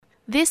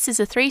This is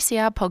a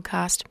 3CR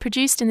podcast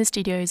produced in the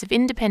studios of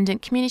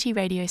independent community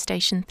radio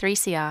station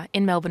 3CR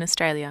in Melbourne,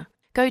 Australia.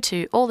 Go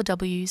to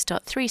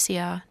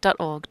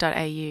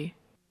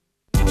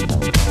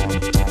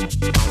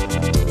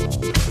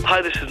allthews.3cr.org.au.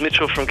 Hi, this is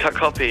Mitchell from Cut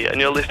Copy, and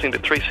you're listening to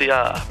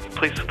 3CR.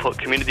 Please support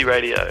community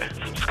radio.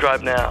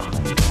 Subscribe now.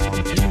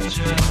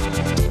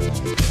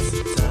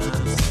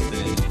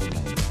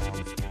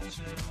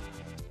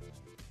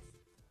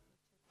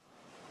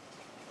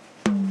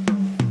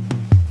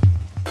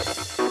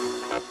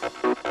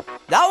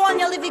 That one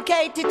you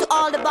dedicated to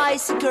all the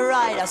bicycle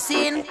riders,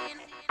 in.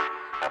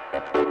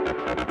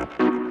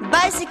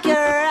 Bicycle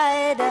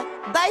rider,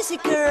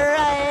 bicycle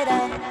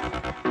rider.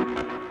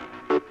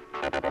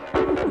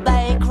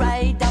 Bike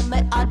rider,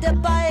 me other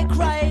bike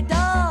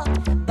rider.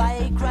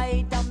 Bike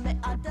rider, me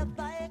other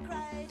bike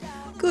rider.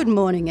 Good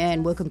morning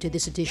and welcome to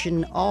this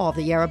edition of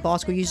the Yarra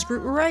Bicycle Users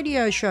Group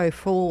radio show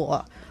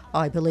for,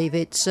 I believe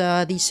it's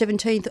the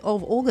 17th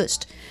of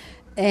August.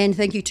 And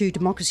thank you to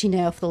Democracy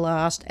Now! For the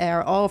last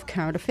hour of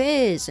current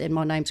affairs. And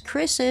my name's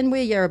Chris, and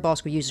we're Yarra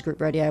Bicycle Users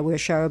Group Radio. We're a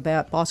show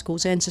about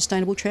bicycles and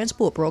sustainable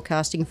transport,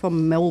 broadcasting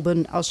from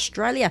Melbourne,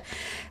 Australia.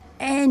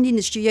 And in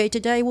the studio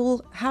today,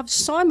 we'll have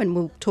Simon.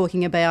 We're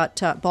talking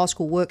about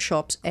bicycle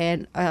workshops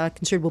and a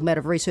considerable amount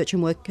of research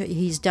and work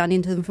he's done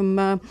into them from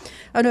an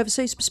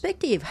overseas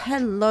perspective.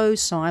 Hello,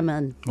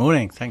 Simon.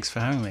 Morning. Thanks for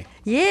having me.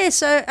 Yeah,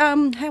 so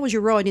how was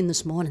your ride in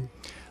this morning?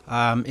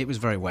 It was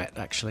very wet,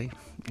 actually.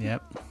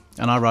 Yep.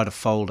 And I ride a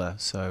folder,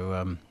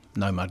 so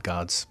no mud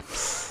guards.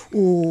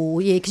 Oh,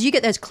 yeah, because you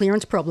get those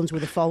clearance problems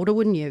with a folder,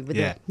 wouldn't you?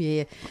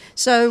 Yeah.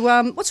 So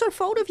what sort of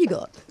folder have you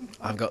got?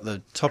 I've got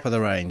the top of the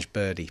range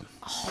Birdie.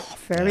 Oh,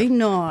 very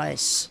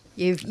nice.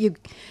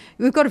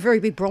 We've got a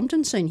very big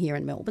Brompton scene here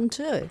in Melbourne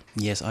too.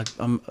 Yes,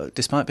 I'm.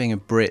 Despite being a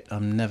Brit,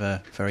 I'm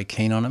never very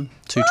keen on them.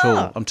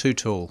 Tall. I'm too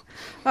tall.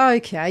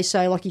 Okay,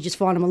 so like you just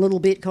find them a little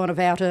bit kind of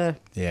outer.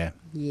 Yeah.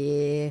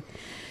 Yeah.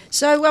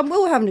 So we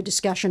were having a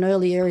discussion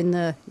earlier in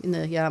the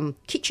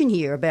kitchen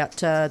here about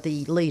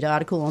the lead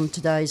article on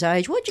Today's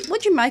Age.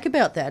 What'd you make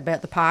about that,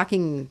 about the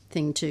parking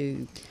thing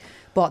to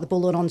bite the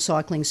bullet on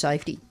cycling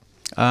safety?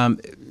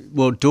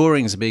 Well,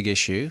 dooring's a big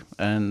issue,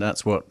 and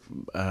that's what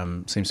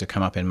seems to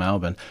come up in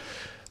Melbourne.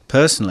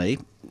 Personally,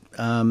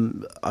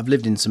 I've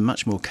lived in some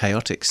much more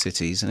chaotic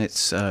cities, and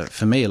it's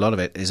for me a lot of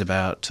it is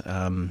about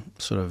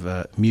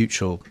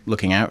mutual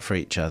looking out for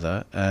each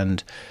other,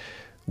 and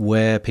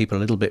where people are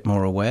a little bit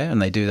more aware and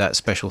they do that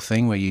special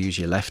thing where you use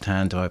your left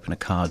hand to open a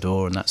car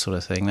door and that sort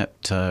of thing,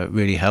 that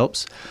really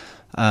helps.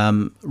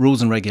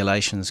 Rules and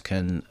regulations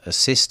can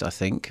assist, I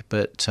think,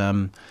 but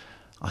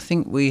I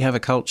think we have a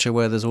culture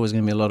where there's always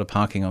going to be a lot of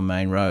parking on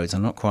main roads.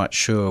 I'm not quite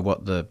sure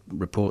what the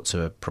reports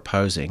are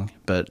proposing,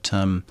 but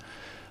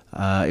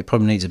it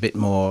probably needs a bit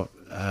more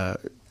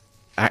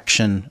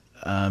action.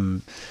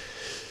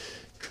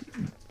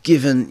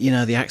 Given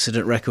the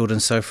accident record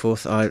and so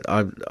forth,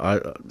 I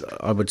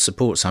would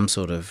support some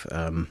sort of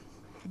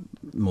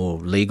more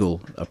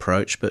legal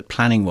approach. But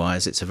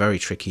planning-wise, it's a very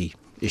tricky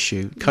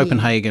issue.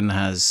 Copenhagen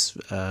has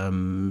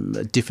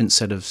a different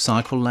set of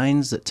cycle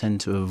lanes that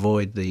tend to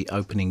avoid the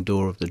opening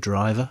door of the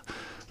driver.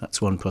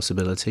 That's one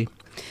possibility.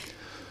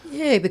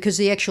 Yeah, because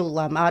the actual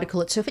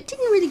article itself, it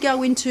didn't really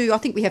go into. I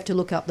think we have to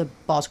look up the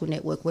Bicycle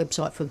Network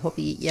website for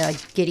probably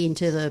get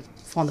into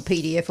find the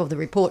PDF of the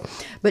report.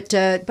 But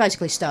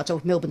basically starts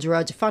off, Melbourne's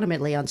roads are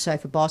fundamentally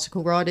unsafe for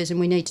bicycle riders, and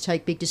we need to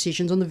take big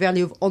decisions on the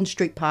value of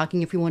on-street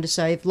parking if we want to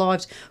save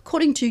lives,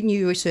 according to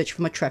new research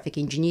from a traffic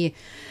engineer.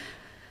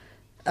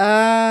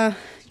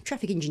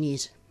 Traffic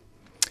engineers.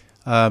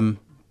 They're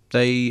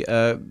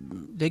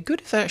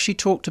good if they actually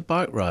talk to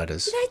bike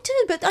riders. They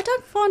do, but I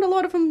don't find a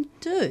lot of them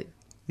do.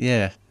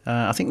 Yeah,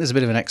 I think there's a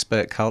bit of an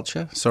expert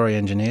culture. Sorry,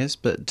 engineers,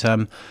 but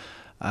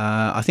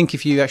I think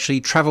if you actually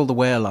travel the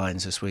wear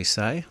lines, as we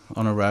say,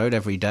 on a road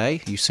every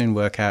day, you soon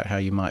work out how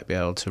you might be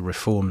able to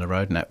reform the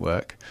road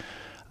network.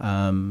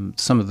 Some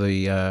of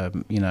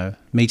the,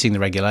 meeting the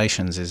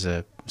regulations is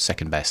a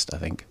second best, I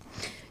think.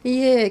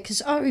 Yeah,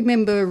 because I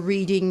remember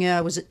reading,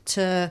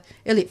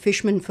 Elliot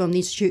Fishman from the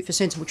Institute for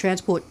Sensible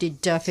Transport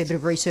did a fair bit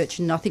of research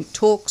and I think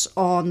talks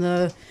on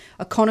the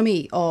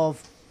economy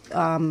of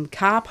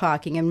car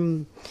parking,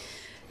 and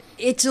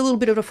it's a little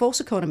bit of a false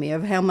economy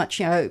of how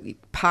much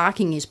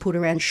parking is put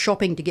around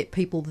shopping to get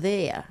people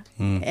there.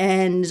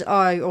 And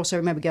I also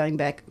remember going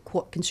back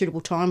quite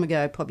considerable time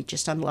ago, probably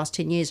just under the last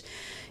 10 years,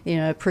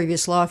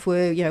 previous life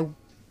where who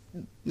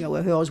I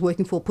was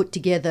working for put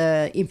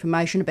together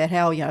information about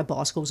how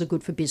bicycles are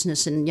good for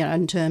business and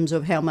in terms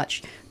of how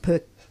much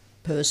per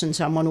person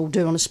someone will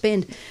do on a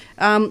spend.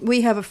 We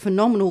have a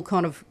phenomenal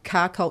kind of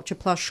car culture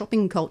plus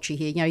shopping culture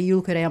here. You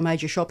look at our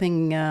major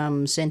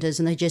shopping centres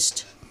and they're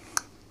just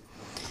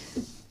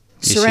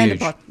surrounded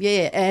by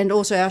and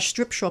also our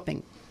strip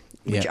shopping,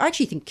 which I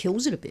actually think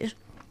kills it a bit.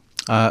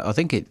 I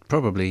think it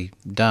probably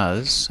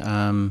does.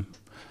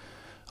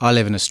 I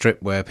live in a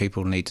strip where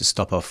people need to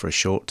stop off for a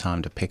short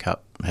time to pick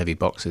up heavy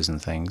boxes and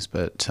things,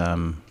 but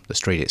the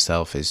street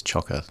itself is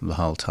chocker the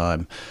whole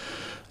time.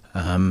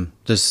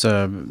 There's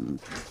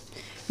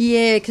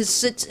Yeah,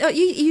 because it's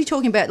you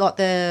talking about like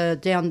the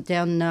down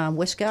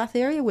Westgarth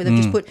area where they've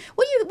just put.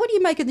 What do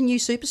you make of the new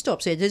super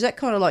stops there? Does that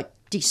kind of like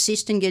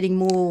desist in getting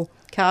more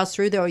cars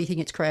through there, or you think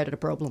it's created a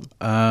problem?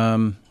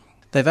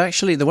 They've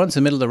actually, the ones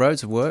in the middle of the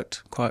roads have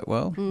worked quite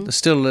well. There's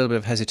still a little bit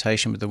of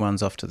hesitation with the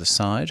ones off to the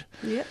side.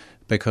 Yep.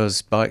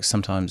 Because bikes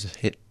sometimes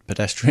hit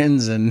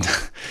pedestrians and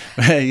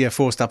you're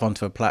forced up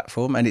onto a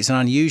platform, and it's an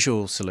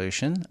unusual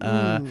solution.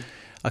 I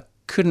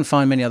couldn't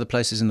find many other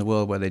places in the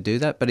world where they do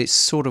that, but it's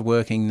sort of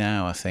working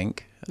now, I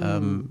think.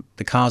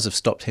 The cars have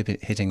stopped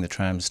hitting the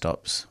tram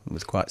stops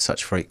with quite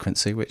such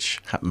frequency, which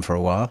happened for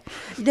a while.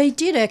 They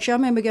did actually. I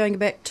remember going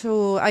back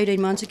to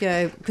 18 months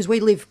ago because we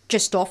live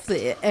just off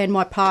there, and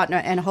my partner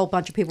and a whole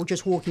bunch of people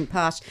just walking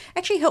past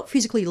actually helped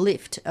physically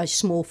lift a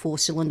small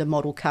 4-cylinder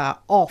model car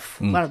off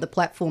one of the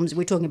platforms.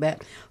 We're talking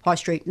about High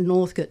Street in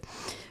Northcote.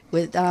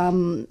 With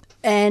a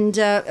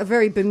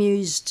very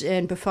bemused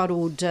and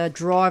befuddled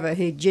driver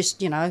who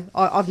just,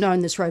 I've known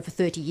this road for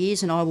 30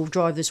 years and I will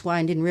drive this way,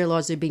 and didn't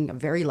realise there'd been a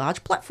very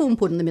large platform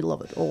put in the middle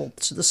of it, or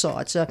to the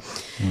side. So,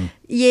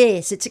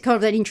 yes, it's kind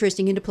of that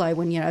interesting interplay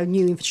when,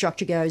 new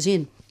infrastructure goes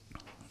in.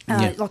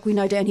 Like we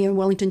know down here in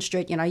Wellington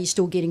Street, you're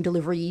still getting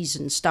deliveries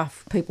and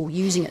stuff, people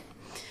using it.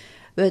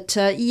 But,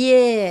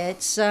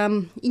 it's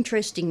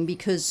interesting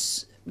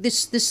because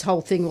this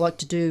whole thing like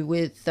to do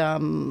with...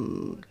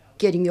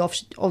 getting the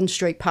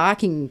on-street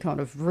parking kind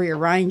of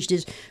rearranged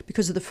is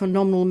because of the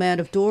phenomenal amount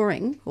of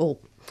dooring,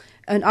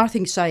 and I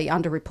think, say,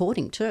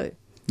 under-reporting too.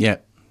 Yeah,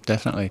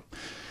 definitely.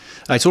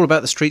 It's all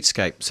about the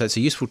streetscape, so it's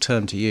a useful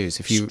term to use.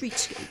 You've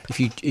got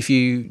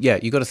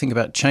to think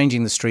about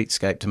changing the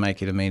streetscape to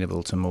make it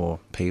amenable to more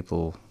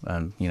people,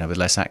 and with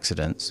less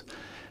accidents.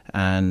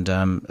 And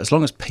as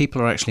long as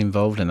people are actually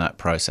involved in that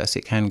process,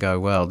 it can go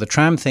well. The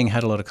tram thing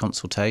had a lot of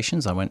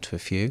consultations. I went to a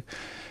few.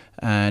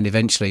 And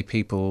eventually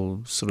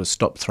people sort of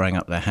stopped throwing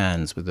up their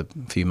hands with a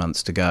few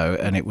months to go.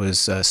 And it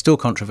was still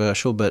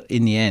controversial, but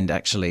in the end,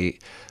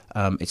 actually,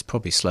 it's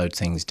probably slowed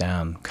things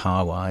down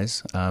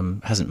car-wise.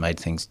 Hasn't made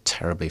things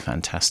terribly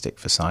fantastic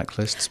for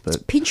cyclists. But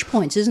it's pinch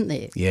points, isn't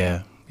there?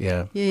 Yeah.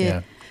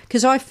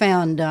 Because I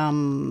found,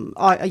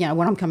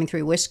 when I'm coming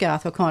through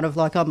Westgarth, I kind of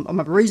like, I'm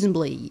a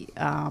reasonably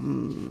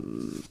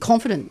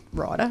confident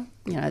rider.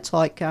 It's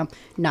like,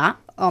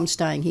 I'm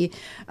staying here.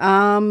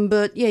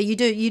 But yeah, you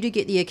do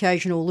get the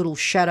occasional little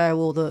shadow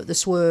or the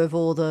swerve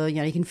or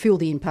you can feel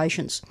the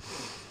impatience.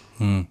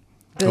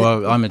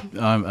 Well, I'm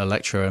a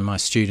lecturer, and my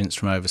students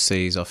from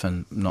overseas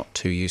often not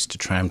too used to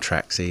tram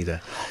tracks either.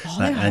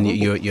 And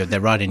they're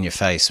right in your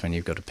face when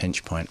you've got a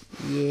pinch point.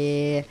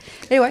 Yeah.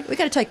 Anyway, we're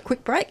going to take a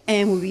quick break,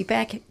 and we'll be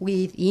back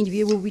with the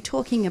interview. We'll be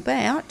talking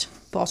about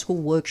bicycle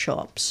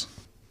workshops.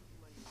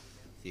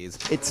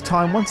 It's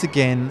time once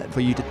again for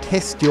you to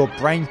test your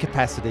brain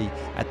capacity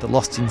at the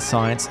Lost in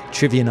Science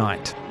Trivia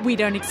Night. We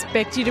don't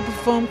expect you to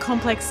perform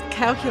complex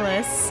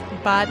calculus,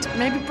 but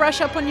maybe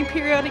brush up on your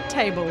periodic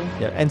table.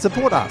 Yeah, and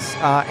support us.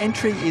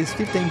 Entry is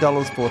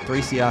 $15 for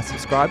 3CR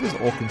subscribers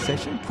or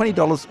concession,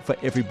 $20 for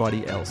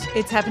everybody else.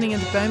 It's happening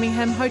at the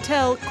Birmingham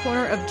Hotel,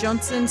 corner of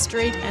Johnson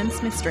Street and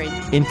Smith Street.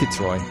 In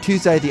Fitzroy,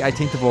 Tuesday the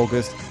 18th of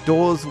August.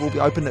 Doors will be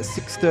open at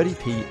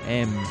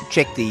 6:30pm.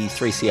 Check the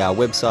 3CR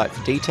website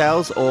for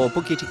details, or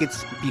book your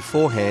tickets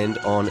beforehand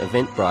on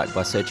Eventbrite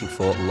by searching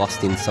for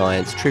Lost in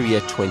Science Trivia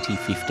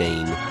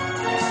 2015.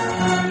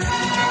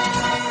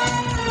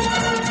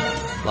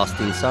 Lost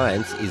in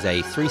Science is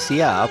a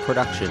 3CR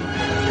production.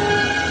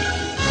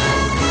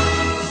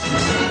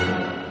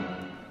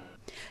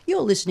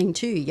 You're listening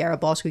to Yarra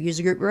Bicycle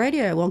User Group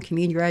Radio on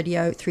Community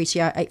Radio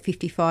 3CR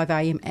 855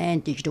 AM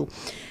and digital.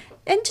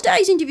 In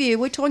today's interview,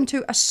 we're talking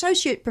to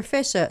Associate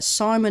Professor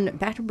Simon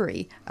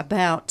Batterbury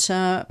about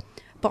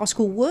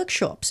bicycle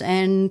workshops,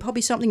 and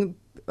probably something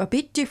a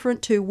bit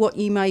different to what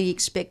you may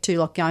expect to,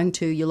 like going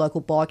to your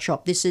local bike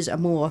shop. This is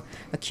a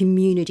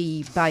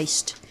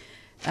community-based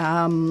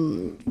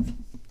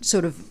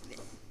sort of...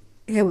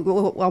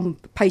 I'm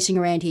pacing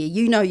around here.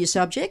 You know your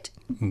subject.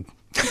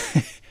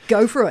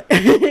 Go for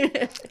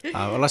it.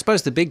 Well, I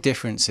suppose the big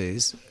difference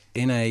is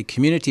in a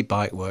community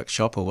bike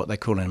workshop, or what they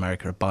call in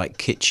America a bike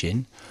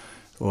kitchen,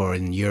 or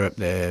in Europe,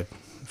 their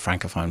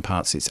francophone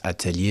parts, it's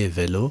atelier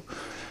vélo.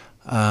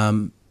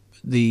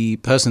 The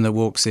person that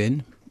walks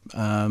in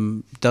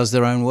does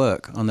their own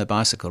work on their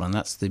bicycle, and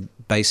that's the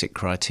basic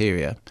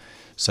criteria.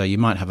 So you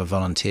might have a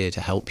volunteer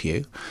to help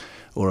you,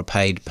 or a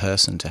paid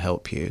person to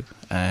help you,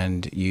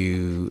 and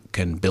you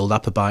can build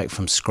up a bike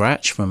from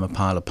scratch from a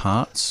pile of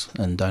parts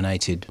and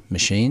donated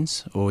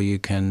machines, or you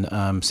can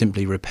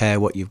simply repair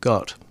what you've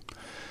got.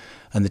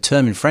 And the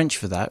term in French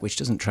for that, which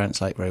doesn't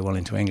translate very well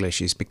into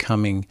English, is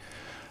to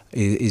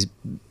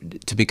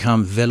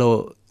become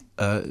velonome,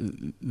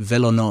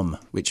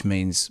 which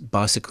means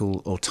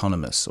bicycle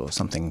autonomous, or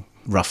something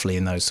roughly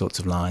in those sorts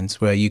of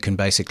lines, where you can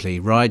basically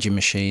ride your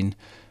machine,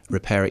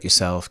 repair it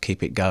yourself,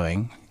 keep it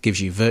going, gives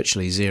you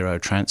virtually zero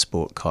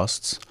transport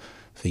costs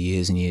for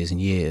years and years and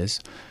years.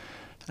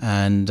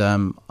 And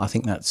I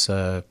think that's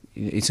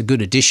it's a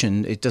good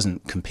addition. It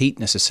doesn't compete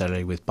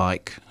necessarily with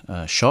bike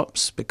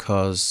shops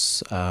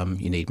because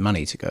you need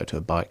money to go to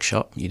a bike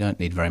shop. You don't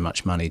need very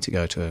much money to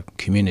go to a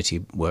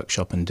community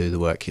workshop and do the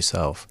work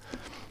yourself.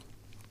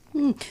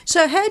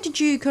 So how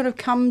did you kind of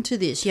come to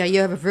this? You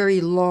have a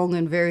very long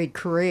and varied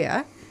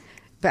career,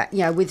 but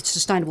with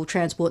sustainable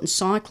transport and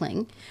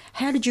cycling.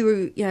 How did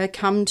you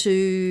come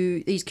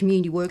to these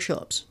community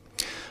workshops?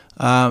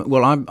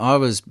 Well, I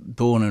was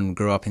born and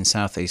grew up in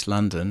southeast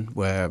London,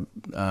 where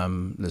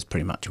there's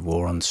pretty much a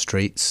war on the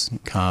streets,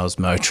 cars,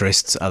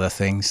 motorists, other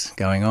things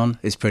going on.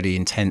 It's a pretty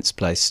intense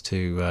place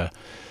to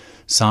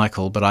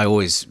cycle, but I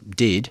always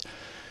did.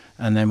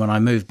 And then when I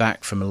moved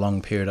back from a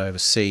long period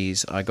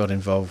overseas, I got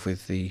involved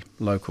with the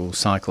local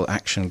cycle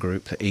action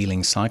group, the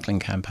Ealing Cycling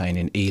Campaign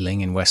in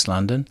Ealing in West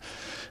London.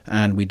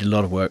 And we did a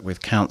lot of work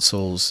with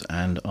councils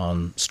and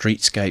on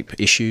streetscape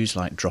issues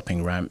like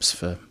dropping ramps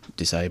for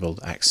disabled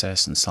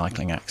access and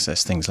cycling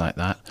access, things like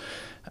that.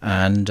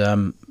 And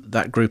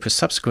that group has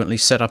subsequently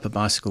set up a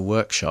bicycle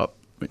workshop,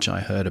 which I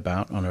heard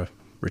about on a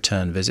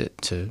return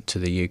visit to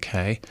the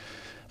UK.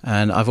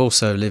 And I've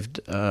also lived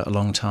a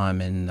long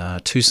time in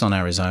Tucson,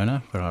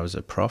 Arizona, where I was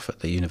a prof at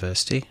the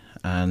university.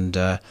 And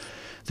there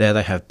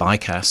they have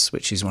BICAS,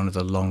 which is one of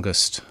the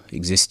longest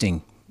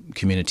existing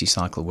community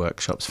cycle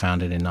workshops,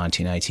 founded in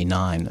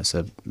 1989 as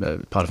a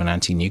part of an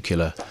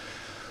anti-nuclear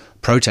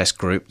protest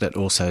group that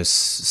also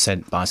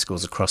sent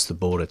bicycles across the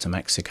border to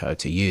Mexico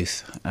to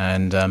youth.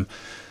 And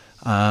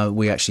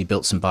we actually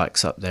built some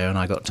bikes up there, and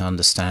I got to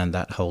understand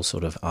that whole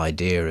sort of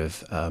idea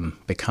of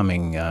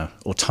becoming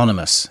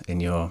autonomous in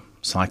your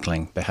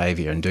cycling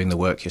behaviour and doing the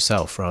work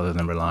yourself rather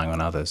than relying on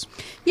others.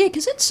 Yeah,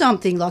 because it's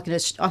something like,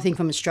 I think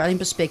from an Australian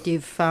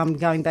perspective,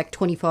 going back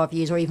 25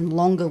 years or even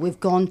longer, we've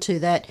gone to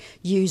that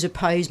user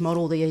pays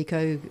model, the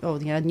eco or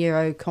the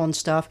neurocon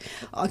stuff.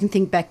 I can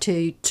think back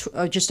to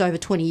just over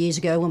 20 years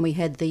ago when we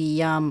had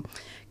the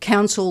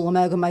council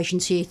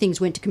amalgamations here,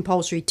 things went to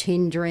compulsory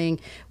tendering.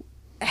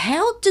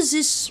 How does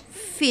this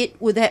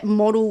fit with that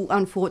model,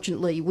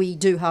 unfortunately, we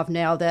do have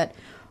now that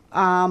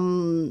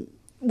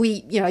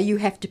you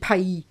have to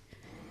pay.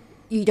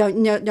 You don't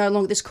no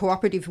longer, this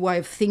cooperative way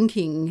of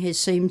thinking has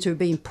seemed to have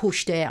been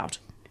pushed out.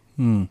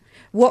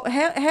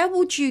 How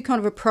would you kind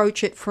of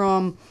approach it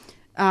from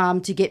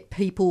to get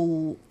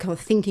people kind of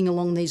thinking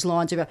along these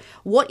lines about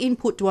what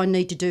input do I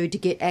need to do to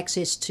get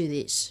access to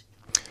this?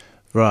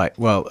 Right.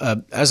 Well,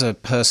 as a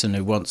person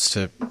who wants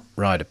to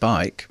ride a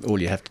bike, all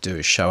you have to do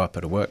is show up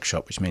at a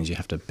workshop, which means you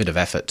have to have a bit of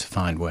effort to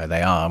find where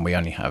they are, and we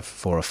only have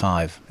 4 or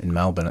 5 in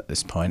Melbourne at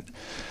this point.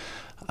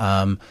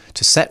 To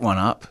set one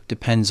up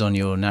depends on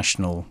your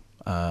national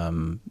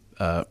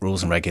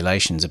rules and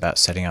regulations about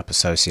setting up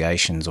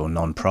associations or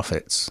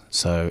non-profits.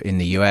 So in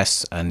the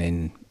US and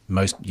in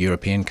most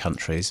European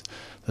countries,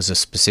 there's a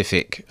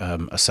specific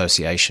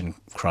association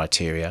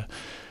criteria,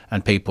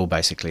 and people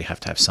basically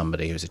have to have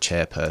somebody who's a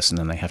chairperson,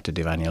 and they have to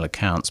do annual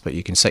accounts. But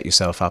you can set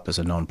yourself up as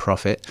a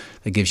non-profit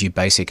that gives you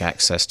basic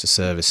access to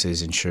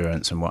services,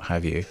 insurance, and what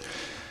have you.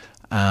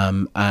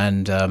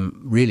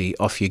 Really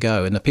off you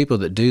go. And the people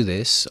that do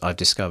this, I've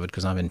discovered,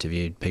 because I've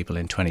interviewed people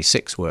in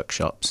 26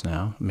 workshops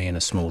now, me and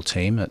a small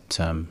team at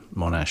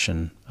Monash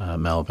and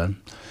Melbourne,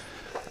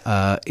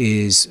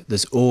 is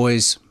there's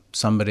always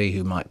somebody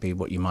who might be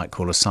what you might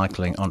call a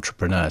cycling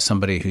entrepreneur,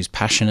 somebody who's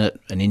passionate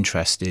and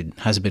interested,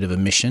 has a bit of a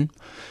mission.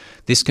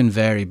 This can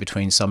vary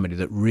between somebody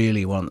that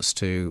really wants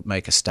to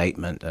make a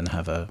statement and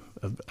have a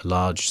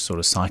large sort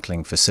of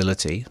cycling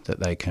facility that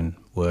they can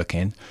work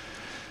in.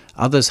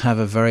 Others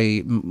have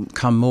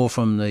come more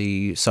from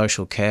the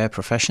social care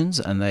professions,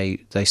 and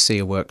they see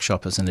a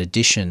workshop as an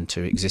addition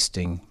to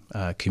existing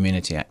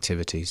community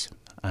activities.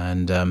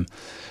 And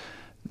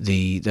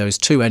those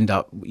two end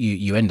up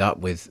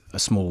with a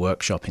small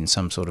workshop in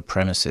some sort of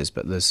premises,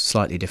 but there's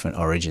slightly different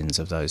origins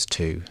of those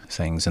two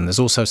things. And there's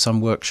also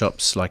some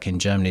workshops, like in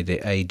Germany, the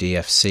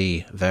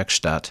ADFC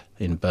Werkstatt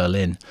in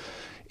Berlin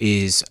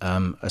is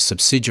a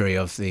subsidiary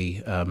of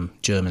the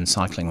German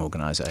cycling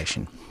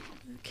organisation.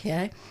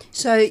 Okay,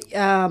 so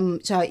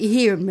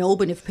here in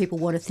Melbourne, if people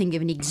want to think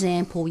of an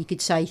example, you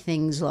could say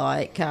things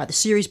like the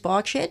Series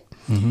Bike Shed,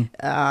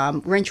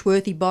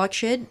 Wrenchworthy Bike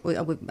Shed.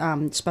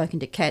 We've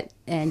spoken to Kat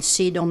and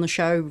Sid on the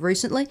show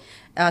recently.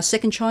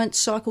 Second Chance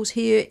Cycles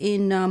here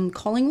in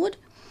Collingwood.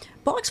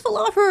 Bikes for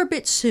Life are a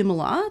bit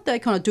similar. They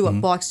kind of do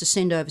up bikes to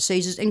send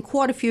overseas, and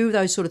quite a few of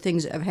those sort of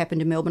things have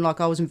happened in Melbourne.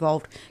 Like I was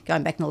involved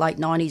going back in the late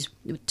 90s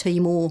with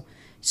Timor,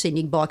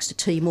 sending bikes to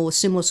Timor,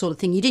 similar sort of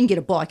thing. You didn't get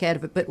a bike out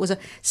of it, but it was a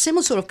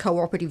similar sort of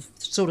cooperative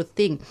sort of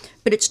thing.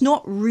 But it's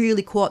not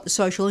really quite the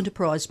social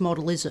enterprise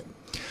model, is it?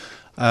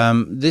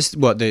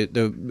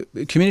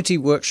 The community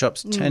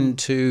workshops tend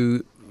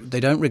to, they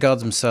don't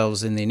regard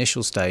themselves in the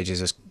initial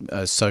stages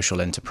as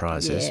social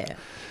enterprises. Yeah.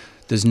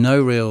 There's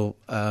no real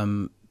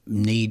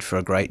need for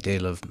a great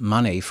deal of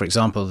money. For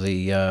example,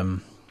 the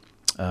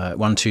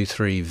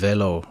 123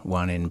 Velo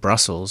one in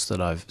Brussels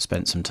that I've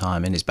spent some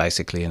time in is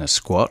basically in a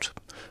squat,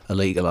 a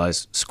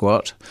legalised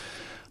squat.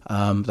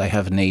 They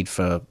have a need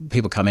for,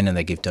 people come in and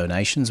they give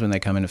donations when they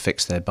come in and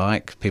fix their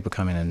bike. People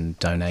come in and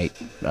donate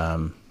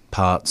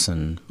parts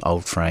and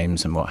old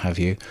frames and what have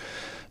you.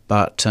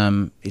 But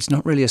it's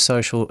not really a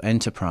social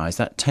enterprise.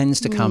 That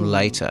tends to come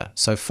later.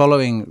 So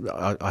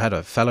I had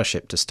a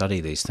fellowship to study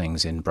these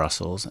things in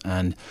Brussels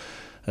and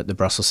at the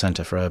Brussels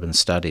Centre for Urban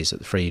Studies at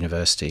the Free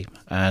University.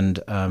 And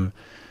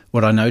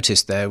what I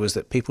noticed there was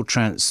that people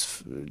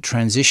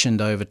transitioned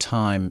over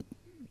time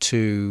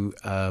to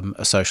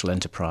a social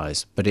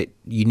enterprise, but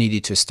you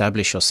needed to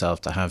establish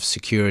yourself to have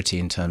security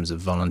in terms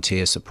of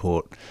volunteer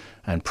support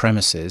and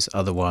premises.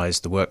 Otherwise,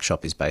 the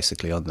workshop is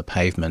basically on the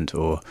pavement,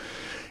 or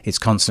it's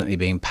constantly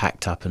being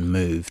packed up and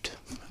moved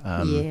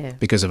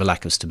because of a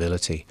lack of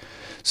stability.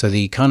 So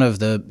the kind of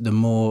the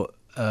more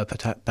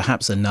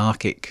perhaps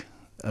anarchic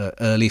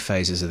early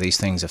phases of these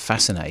things are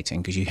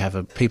fascinating, because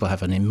people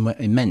have an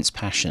immense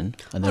passion,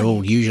 and they're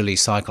all usually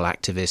cycle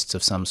activists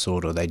of some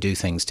sort, or they do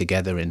things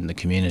together in the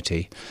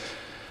community.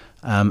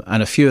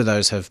 And a few of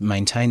those have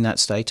maintained that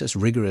status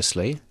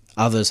rigorously.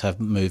 Others have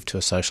moved to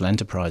a social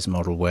enterprise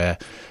model where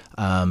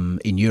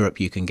in Europe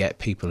you can get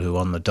people who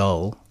on the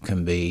dole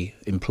can be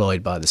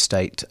employed by the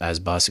state as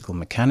bicycle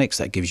mechanics.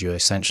 That gives you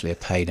essentially a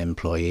paid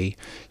employee.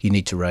 You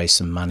need to raise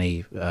some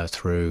money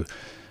through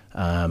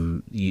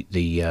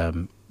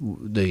the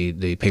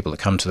people that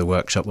come to the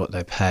workshop, what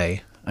they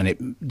pay,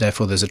 and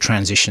therefore there's a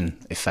transition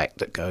effect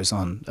that goes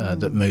on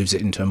that moves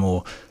it into a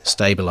more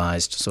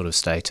stabilised sort of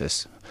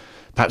status.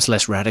 Perhaps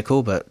less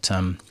radical, but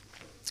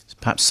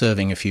perhaps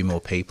serving a few more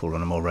people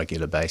on a more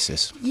regular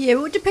basis. Yeah,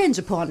 well, it depends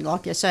upon,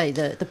 like I say,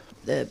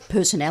 the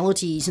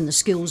personalities and the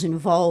skills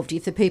involved.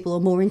 If the people are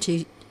more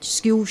into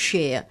skill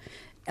share,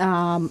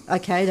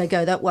 okay, they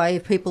go that way.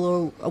 If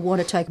people want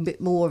to take a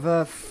bit more of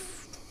a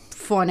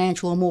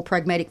financial or more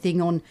pragmatic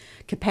thing on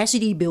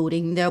capacity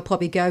building, they'll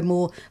probably go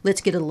more,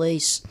 let's get a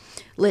lease,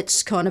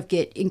 let's kind of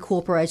get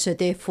incorporated, so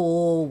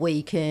therefore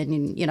we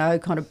can,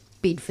 kind of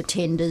bid for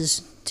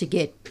tenders to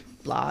get,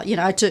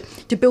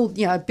 to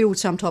build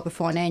some type of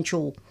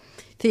financial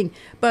thing.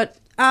 But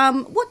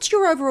what's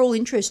your overall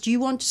interest? Do you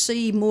want to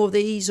see more of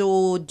these,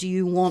 or do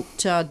you want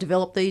to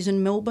develop these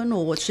in Melbourne,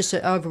 or it's just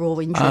an overall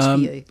interest for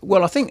you?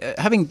 Well, I think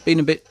having been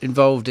a bit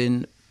involved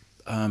in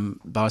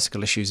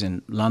bicycle issues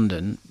in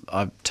London,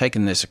 I've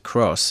taken this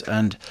across,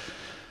 and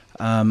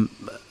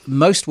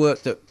most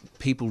work that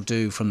people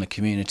do from the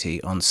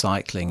community on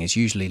cycling is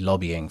usually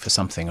lobbying for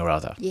something or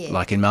other. Yeah.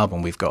 Like in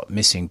Melbourne, we've got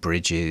missing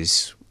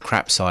bridges,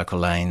 crap cycle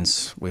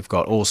lanes, we've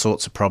got all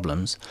sorts of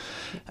problems,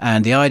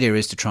 and the idea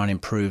is to try and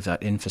improve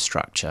that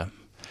infrastructure.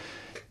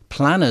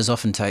 Planners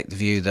often take the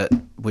view that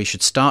we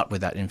should start with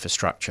that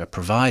infrastructure,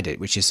 provide it,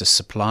 which is a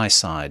supply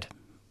side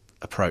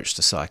approach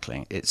to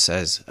cycling. It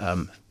says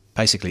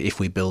basically, if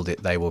we build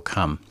it, they will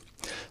come.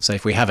 So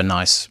if we have a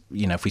nice,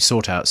 if we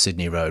sort out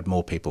Sydney Road,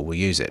 more people will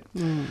use it.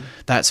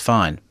 That's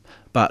fine.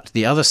 But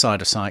the other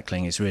side of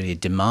cycling is really a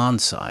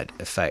demand side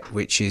effect,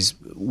 which is,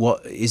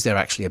 what is there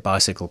actually a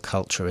bicycle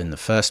culture in the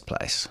first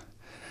place?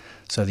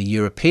 So the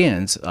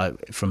Europeans,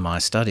 from my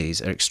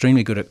studies, are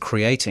extremely good at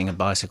creating a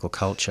bicycle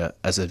culture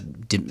as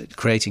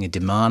creating a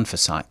demand for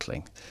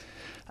cycling.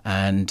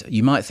 And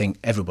you might think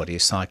everybody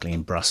is cycling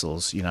in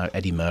Brussels.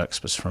 Eddie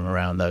Merckx was from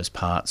around those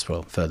parts,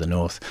 well, further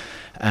north.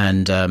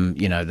 And,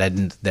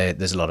 then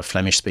there's a lot of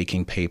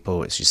Flemish-speaking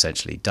people. It's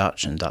essentially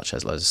Dutch, and Dutch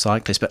has loads of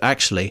cyclists. But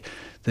actually,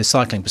 the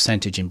cycling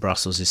percentage in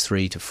Brussels is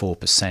 3 to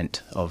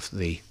 4% of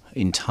the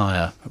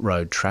entire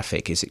road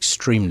traffic. Is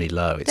extremely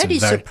low. That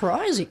is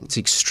surprising. It's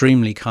an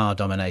extremely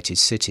car-dominated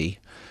city,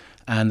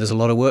 and there's a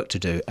lot of work to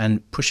do.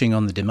 And pushing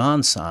on the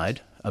demand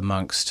side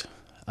amongst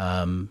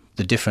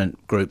the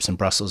different groups in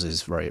Brussels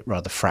is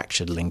rather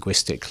fractured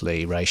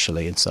linguistically,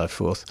 racially, and so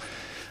forth.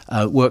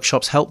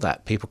 Workshops help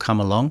that. People come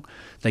along,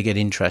 they get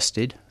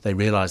interested, they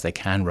realise they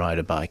can ride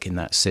a bike in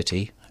that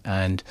city,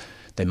 and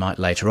they might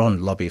later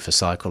on lobby for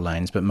cycle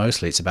lanes, but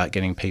mostly it's about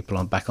getting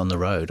people back on the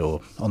road,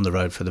 or on the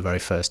road for the very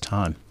first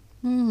time.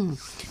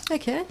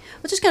 Okay,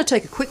 we're just going to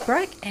take a quick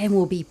break, and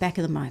we'll be back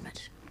in a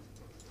moment.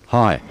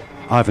 Hi,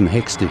 Ivan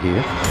Hexter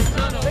here.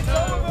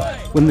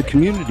 When the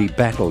community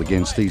battle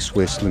against East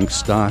West Link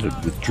started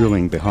with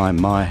drilling behind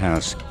my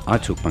house, I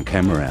took my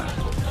camera out.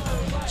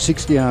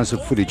 60 hours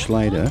of footage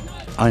later,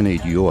 I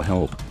need your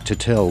help to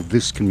tell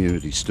this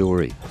community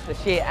story. The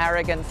sheer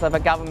arrogance of a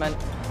government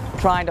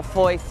trying to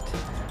foist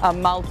a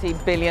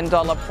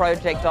multi-billion-dollar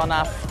project on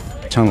us.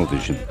 Tunnel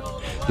Vision,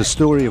 the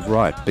story of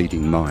right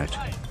beating might.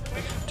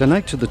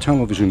 Donate to the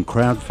Tunnel Vision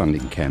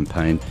crowdfunding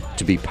campaign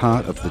to be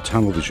part of the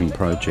Tunnel Vision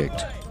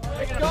project.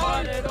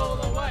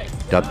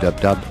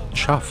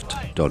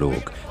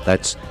 www.chuffed.org.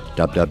 That's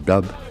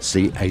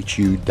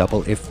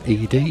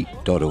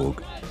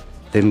www.chuffed.org.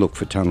 Then look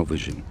for Tunnel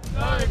Vision.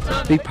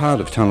 Be part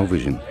of Tunnel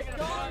Vision,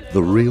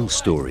 the real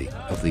story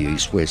of the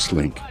East-West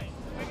Link.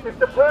 If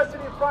the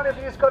person in front of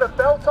you has got a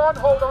belt on,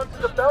 hold on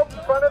to the belt in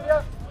front of you.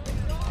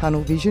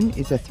 Tunnel Vision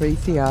is a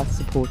 3CR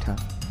supporter.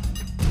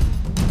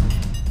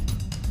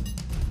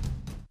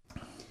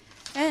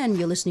 And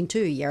you're listening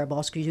to Yarra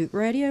Bicycle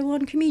Radio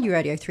on Community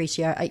Radio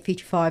 3CR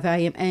 855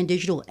 AM and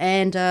digital.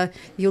 And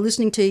you're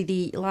listening to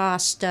the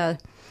last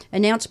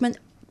announcement.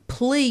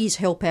 Please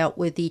help out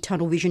with the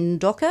Tunnel Vision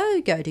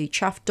doco. Go to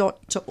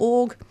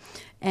chuff.org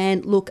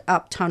and look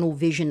up Tunnel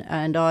Vision.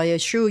 And I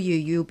assure you,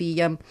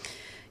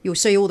 you'll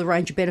see all the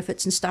range of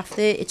benefits and stuff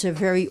there. It's a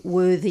very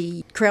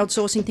worthy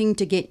crowdsourcing thing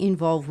to get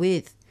involved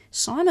with.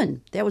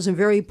 Simon, that was a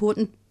very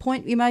important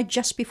point you made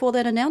just before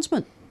that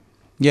announcement.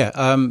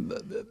 Yeah,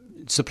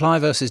 supply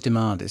versus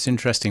demand. It's an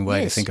interesting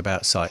way to think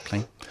about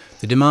cycling.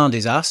 The demand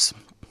is us,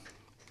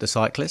 the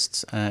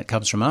cyclists. It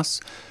comes from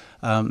us.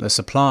 The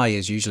supply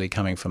is usually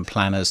coming from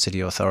planners, city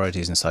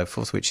authorities and so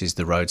forth, which is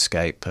the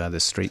roadscape, the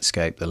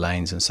streetscape, the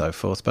lanes and so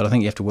forth. But I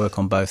think you have to work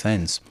on both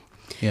ends.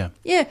 Yeah.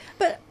 Yeah,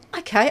 but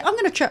okay, I'm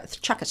going to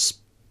chuck a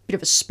bit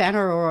of a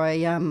spanner or a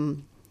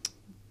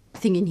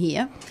thing in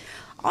here.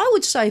 I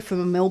would say from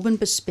a Melbourne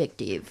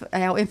perspective,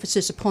 our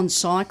emphasis upon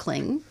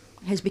cycling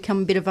has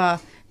become a bit of a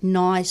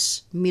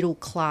nice middle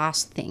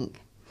class thing.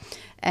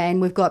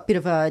 And we've got a bit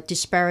of a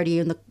disparity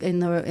in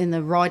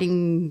the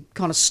riding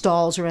kind of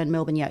styles around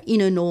Melbourne. You know,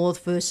 inner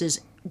north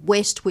versus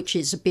west, which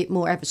is a bit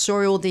more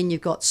adversarial. Then you've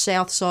got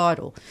south side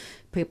or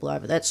people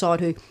over that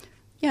side who,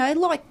 you know,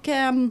 like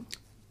kind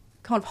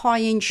of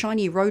high-end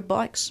shiny road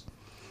bikes.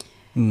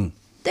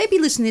 They'd be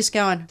listening to this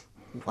going,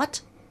 what?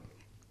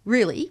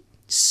 Really?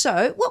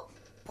 So,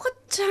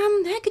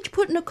 how could you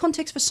put in a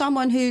context for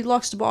someone who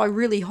likes to buy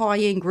really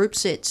high-end group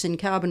sets in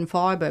carbon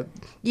fibre?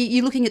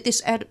 You looking at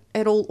this at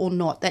all or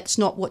not? That's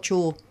not what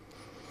you're...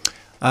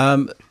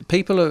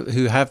 People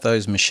who have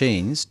those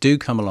machines do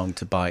come along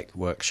to bike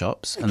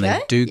workshops, and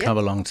they do come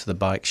along to the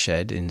bike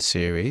shed in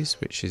series,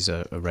 which is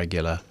a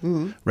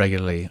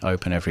regularly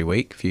open every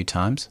week, a few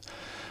times.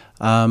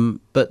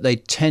 But they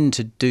tend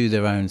to do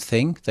their own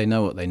thing. They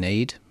know what they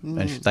need.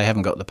 And if they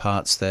haven't got the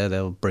parts there,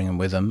 they'll bring them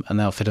with them and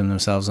they'll fit them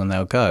themselves and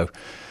they'll go.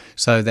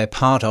 So they're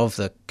part of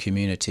the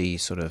community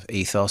sort of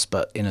ethos,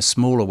 but in a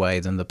smaller way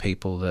than the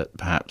people that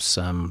perhaps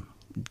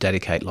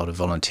dedicate a lot of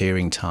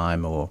volunteering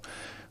time or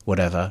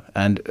whatever.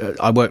 And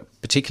I work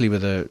particularly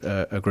with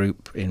a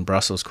group in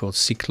Brussels called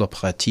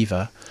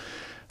Cyclooperativa,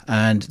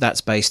 and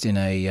that's based in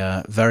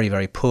a very,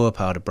 very poor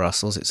part of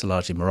Brussels. It's a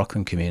largely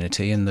Moroccan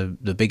community, and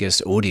the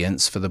biggest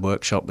audience for the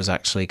workshop was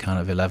actually kind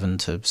of 11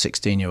 to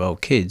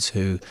 16-year-old kids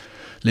who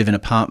live in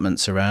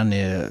apartments around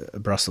near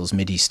Brussels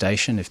Midi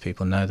Station, if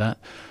people know that.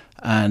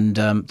 And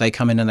they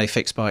come in and they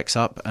fix bikes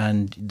up,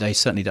 and they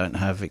certainly don't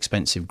have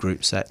expensive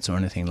group sets or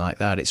anything like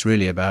that. It's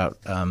really about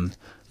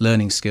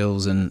learning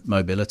skills and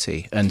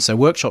mobility. And so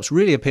workshops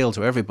really appeal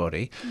to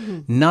everybody.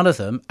 None of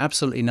them,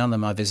 absolutely none of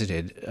them I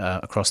visited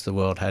across the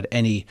world had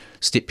any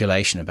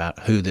stipulation about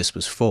who this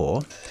was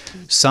for.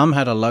 Some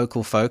had a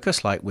local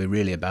focus, like we're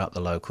really about the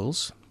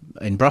locals.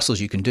 In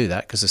Brussels you can do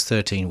that because there's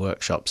 13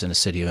 workshops in a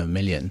city of 1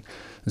 million.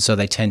 And so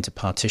they tend to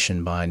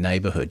partition by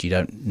neighbourhood. You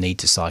don't need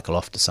to cycle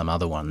off to some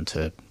other one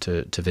to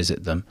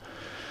visit them.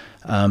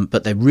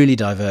 But they're really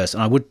diverse.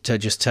 And I would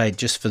just say,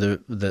 just for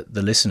the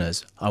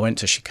listeners, I went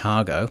to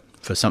Chicago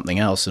for something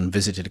else and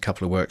visited a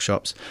couple of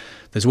workshops.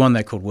 There's one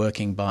there called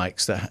Working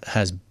Bikes that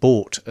has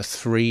bought a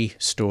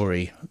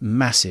 3-story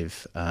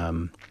massive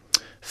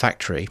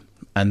factory,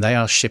 and they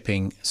are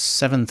shipping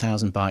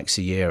 7,000 bikes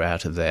a year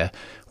out of there,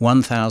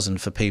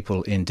 1,000 for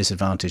people in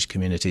disadvantaged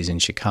communities in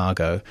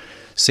Chicago,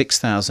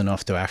 6,000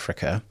 off to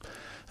Africa.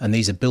 And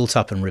these are built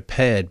up and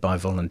repaired by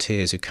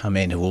volunteers who come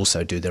in who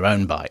also do their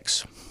own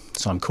bikes.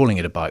 So I'm calling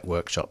it a bike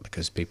workshop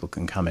because people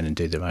can come in and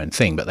do their own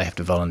thing, but they have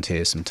to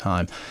volunteer some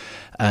time.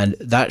 And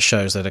that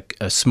shows that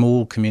a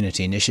small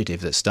community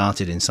initiative that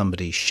started in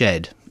somebody's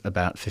shed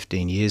about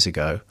 15 years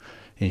ago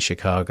in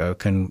Chicago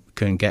can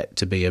get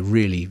to be a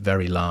really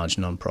very large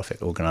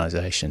non-profit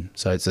organisation.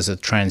 So there's a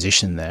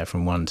transition there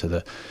from one to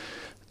the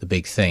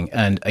big thing.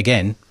 And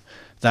again,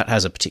 that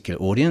has a particular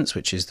audience,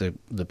 which is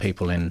the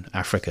people in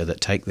Africa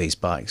that take these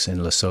bikes in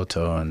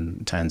Lesotho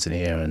and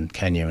Tanzania and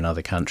Kenya and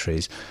other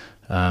countries.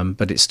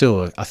 But it's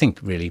still, I think,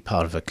 really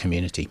part of a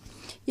community.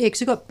 Yeah,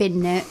 because we've got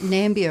Ben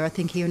Nambia, I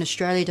think, here in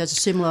Australia does a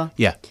similar.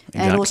 Yeah,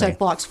 exactly. And also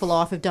Bikes for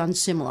Life have done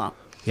similar.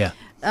 Yeah.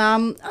 I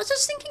was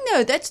just thinking, though,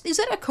 is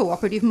that a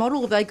cooperative model,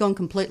 or have they gone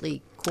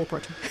completely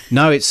corporate?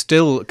 No, it's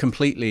still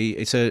completely,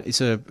 it's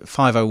a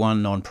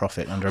 501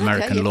 non-profit under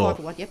American law.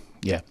 501,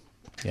 yep.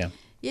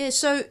 Yeah,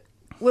 so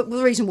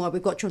the reason why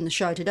we've got you on the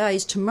show today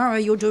is tomorrow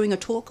you're doing a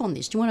talk on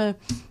this. Do you want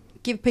to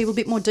give people a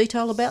bit more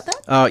detail about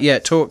that? Yeah,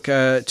 talk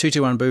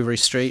 221 Bouverie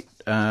Street,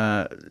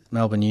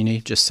 Melbourne Uni,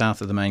 just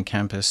south of the main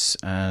campus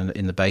and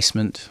in the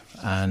basement.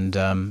 And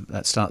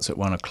that starts at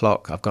 1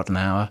 o'clock. I've got an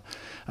hour.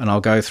 And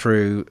I'll go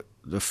through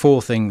the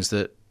 4 things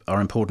that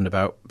are important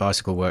about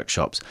bicycle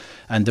workshops.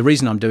 And the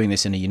reason I'm doing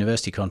this in a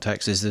university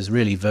context is there's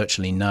really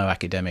virtually no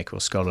academic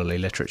or scholarly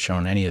literature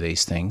on any of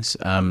these things.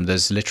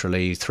 There's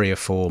literally 3 or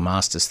 4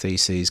 master's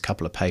theses, a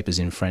couple of papers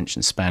in French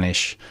and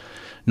Spanish,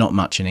 not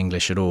much in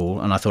English at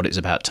all. And I thought it was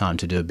about time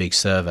to do a big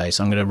survey.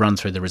 So I'm going to run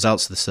through the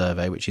results of the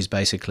survey, which is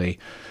basically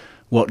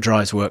what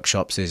drives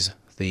workshops is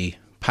the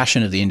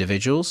passion of the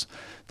individuals,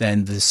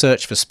 then the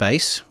search for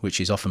space, which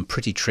is often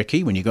pretty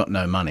tricky when you've got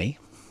no money,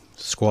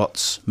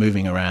 squats,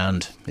 moving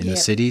around in the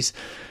cities,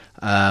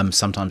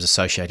 sometimes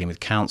associating with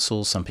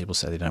councils. Some people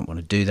say they don't want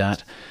to do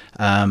that.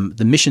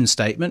 The mission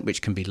statement,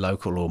 which can be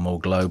local or more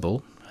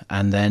global,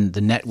 and then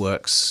the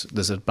networks,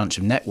 there's a bunch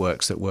of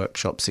networks that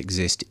workshops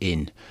exist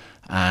in.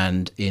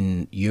 And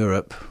in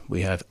Europe,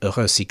 we have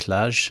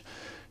Eurocyclage,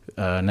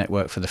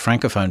 network for the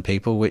Francophone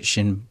people, which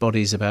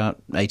embodies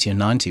about 80 or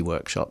 90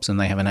 workshops, and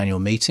they have an annual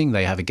meeting,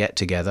 they have a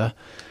get-together,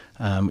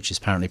 which is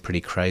apparently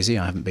pretty crazy.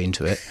 I haven't been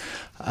to it.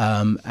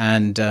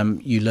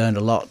 And you learn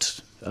a lot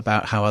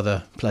about how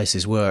other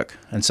places work.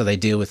 And so they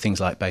deal with things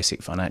like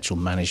basic financial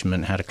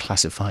management, how to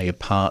classify your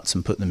parts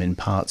and put them in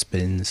parts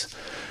bins,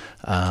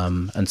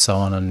 and so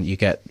on. And you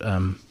get a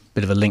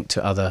bit of a link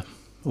to other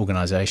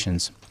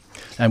organisations.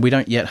 And we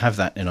don't yet have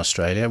that in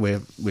Australia.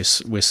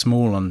 We're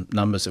small on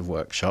numbers of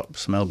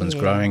workshops. Melbourne's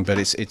growing, but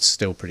it's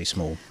still pretty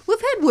small. We've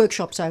had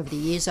workshops over the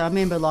years. I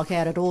remember, like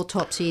out at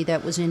Autopsy,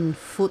 that was in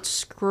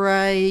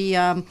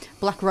Footscray.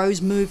 Black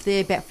Rose moved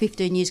there about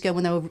 15 years ago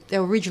when they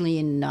were originally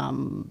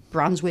in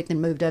Brunswick,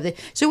 then moved over there.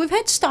 So we've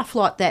had stuff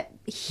like that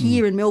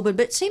here in Melbourne,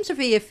 but it seems to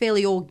be a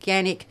fairly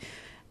organic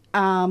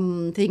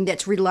thing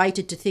that's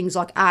related to things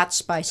like art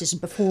spaces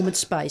and performance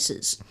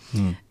spaces,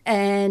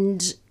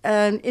 and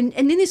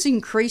in this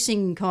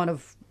increasing kind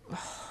of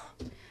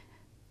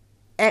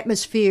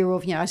atmosphere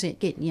of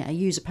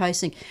user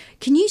pacing,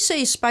 can you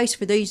see a space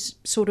for these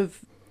sort of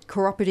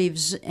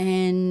cooperatives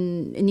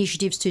and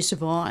initiatives to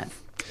survive?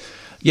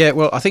 Yeah,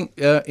 well, I think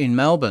in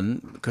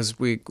Melbourne, because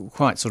we're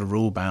quite sort of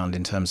rule bound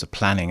in terms of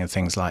planning and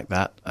things like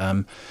that.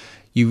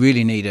 You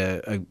really need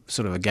a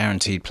sort of a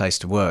guaranteed place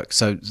to work.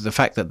 So the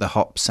fact that the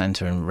Hop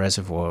Centre in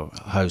Reservoir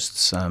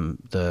hosts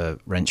the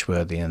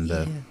Wrenchworthy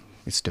and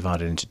it's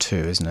divided into two,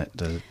 isn't it?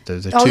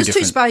 There's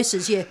two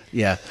spaces, yeah.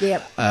 Yeah.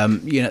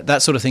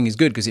 That sort of thing is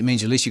good because it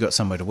means at least you've got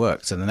somewhere to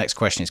work. So the next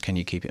question is, can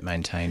you keep it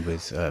maintained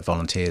with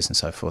volunteers and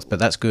so forth? But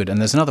that's good. And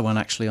there's another one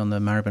actually on the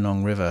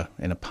Maribyrnong River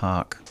in a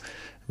park,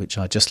 which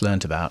I just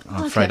learnt about.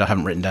 I'm afraid I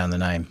haven't written down the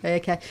name.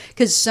 Okay,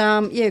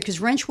 because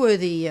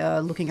Wrenchworthy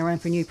are looking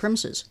around for new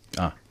premises.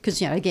 Because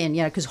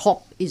because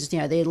Hop is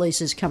their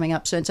lease is coming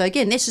up soon. So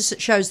again, this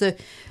shows the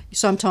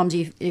sometimes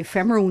the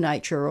ephemeral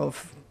nature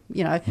of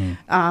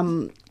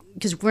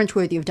because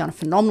Wrenchworthy have done a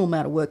phenomenal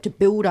amount of work to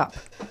build up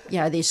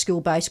their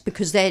skill base,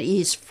 because that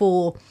is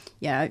for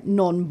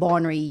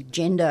non-binary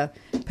gender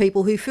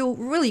people who feel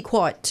really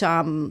quite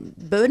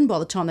burdened by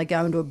the time they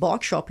go into a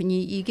bike shop, and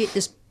you get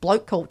this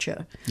bloke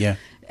culture. Yeah.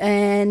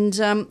 And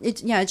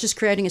it's just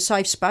creating a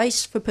safe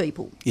space for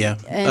people. Yeah.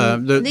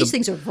 And these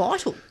things are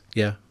vital.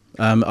 Yeah.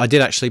 I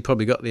did actually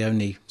probably got the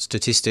only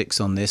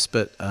statistics on this,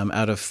 but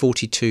out of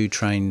 42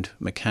 trained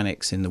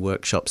mechanics in the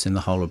workshops in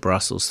the whole of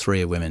Brussels,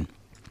 3 are women.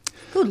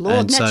 Good Lord,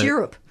 and that's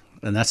Europe.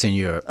 And that's in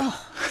Europe.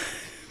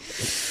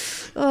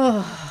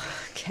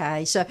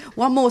 Okay, so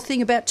one more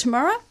thing about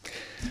tomorrow.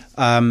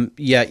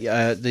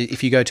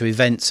 If you go to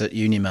events at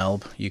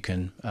Unimelb, you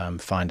can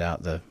find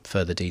out the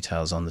further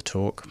details on the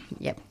talk.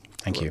 Yep.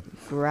 Thank you.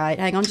 Great.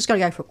 Hang on, just got to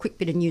go for a quick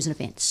bit of news and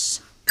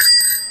events.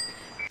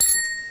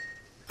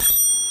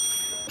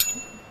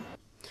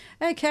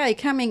 Okay,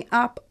 coming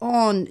up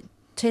on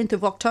 10th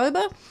of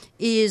October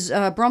is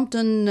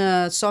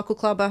Brompton Cycle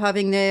Club are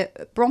having their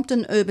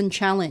Brompton Urban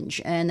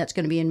Challenge, and that's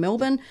going to be in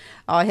Melbourne.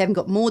 I haven't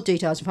got more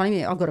details in front of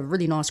me. I've got a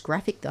really nice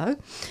graphic, though.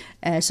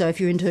 So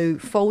if you're into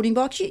folding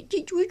bikes, do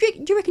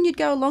you reckon you'd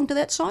go along to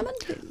that, Simon?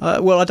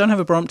 Well, I don't have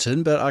a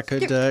Brompton, but I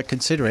could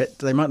consider it.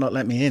 They might not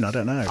let me in. I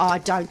don't know. I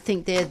don't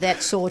think they're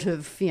that sort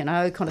of,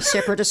 kind of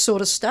separatist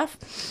sort of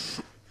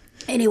stuff.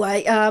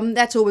 Anyway,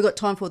 that's all we've got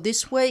time for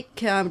this week.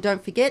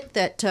 Don't forget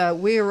that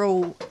we're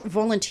all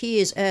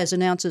volunteers as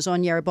announcers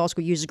on Yarra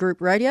Bicycle Users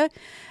Group Radio,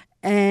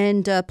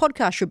 and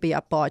podcast should be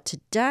up by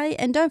today.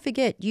 And don't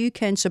forget, you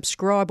can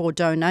subscribe or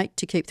donate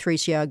to keep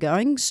 3CR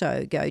going.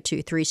 So go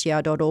to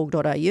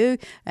 3cr.org.au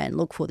and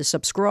look for the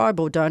subscribe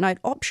or donate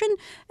option.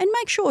 And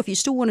make sure, if you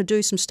still want to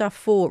do some stuff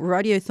for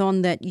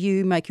Radiothon, that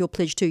you make your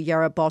pledge to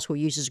Yarra Bicycle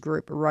Users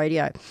Group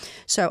Radio.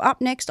 So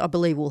up next, I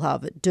believe we'll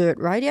have Dirt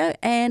Radio,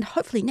 and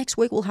hopefully next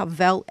week we'll have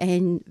Val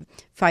and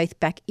Faith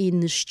back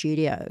in the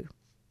studio.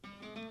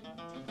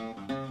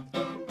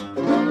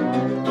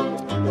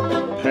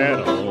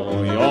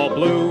 Pedal your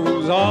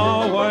blues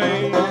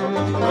away.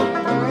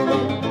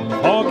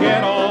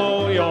 Forget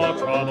all your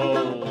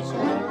troubles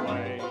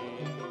away.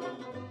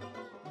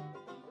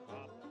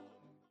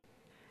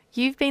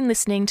 You've been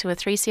listening to a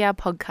 3CR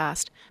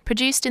podcast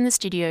produced in the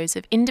studios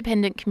of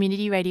independent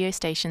community radio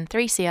station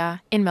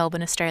 3CR in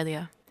Melbourne,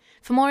 Australia.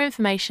 For more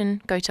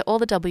information, go to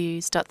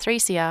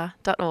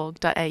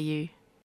allthews.3cr.org.au.